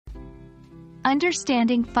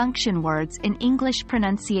Understanding function words in English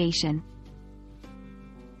pronunciation.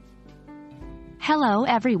 Hello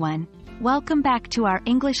everyone. Welcome back to our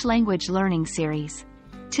English language learning series.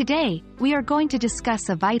 Today, we are going to discuss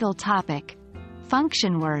a vital topic: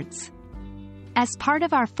 function words. As part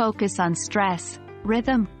of our focus on stress,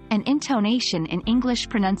 rhythm, and intonation in English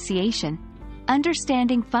pronunciation,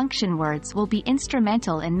 understanding function words will be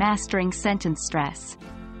instrumental in mastering sentence stress.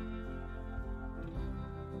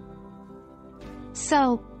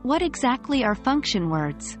 So, what exactly are function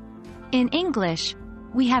words? In English,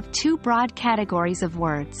 we have two broad categories of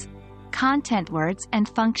words: content words and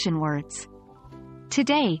function words.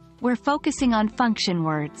 Today, we're focusing on function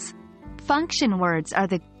words. Function words are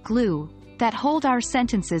the glue that hold our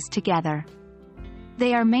sentences together.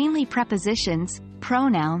 They are mainly prepositions,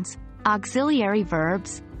 pronouns, auxiliary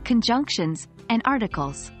verbs, conjunctions, and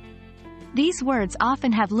articles. These words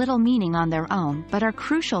often have little meaning on their own but are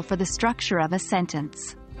crucial for the structure of a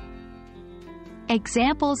sentence.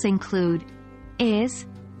 Examples include is,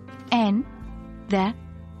 and, the,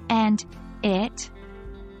 and, it,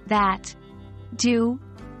 that, do,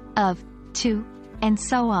 of, to, and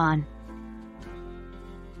so on.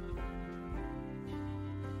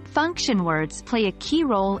 Function words play a key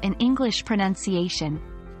role in English pronunciation.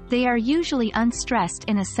 They are usually unstressed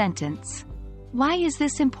in a sentence. Why is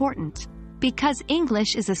this important? Because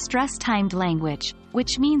English is a stress-timed language,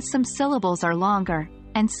 which means some syllables are longer,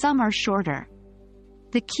 and some are shorter.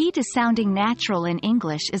 The key to sounding natural in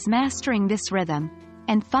English is mastering this rhythm,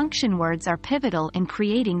 and function words are pivotal in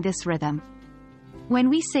creating this rhythm. When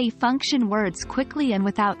we say function words quickly and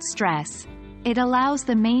without stress, it allows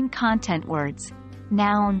the main content words,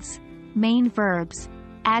 nouns, main verbs,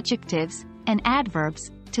 adjectives, and adverbs,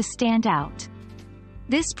 to stand out.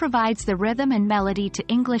 This provides the rhythm and melody to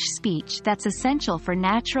English speech that's essential for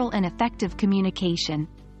natural and effective communication.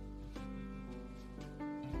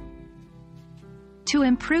 To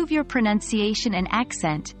improve your pronunciation and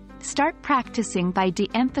accent, start practicing by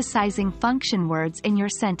de-emphasizing function words in your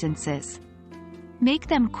sentences. Make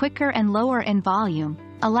them quicker and lower in volume,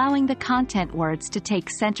 allowing the content words to take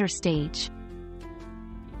center stage.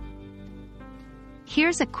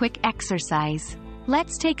 Here's a quick exercise.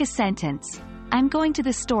 Let's take a sentence. I'm going to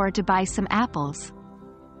the store to buy some apples.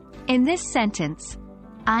 In this sentence,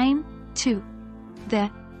 I'm, to, the,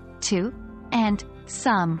 to, and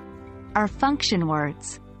some are function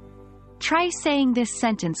words. Try saying this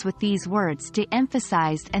sentence with these words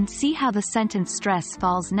de-emphasized and see how the sentence stress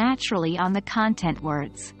falls naturally on the content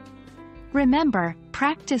words. Remember,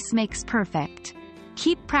 practice makes perfect.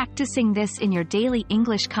 Keep practicing this in your daily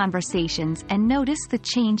English conversations and notice the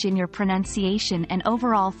change in your pronunciation and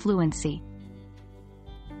overall fluency.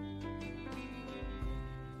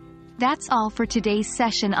 That's all for today's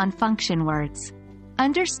session on function words.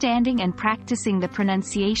 Understanding and practicing the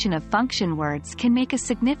pronunciation of function words can make a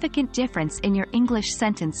significant difference in your English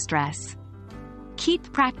sentence stress.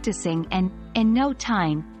 Keep practicing and, in no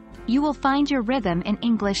time, you will find your rhythm in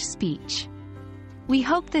English speech. We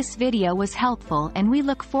hope this video was helpful and we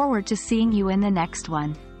look forward to seeing you in the next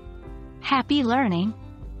one. Happy learning!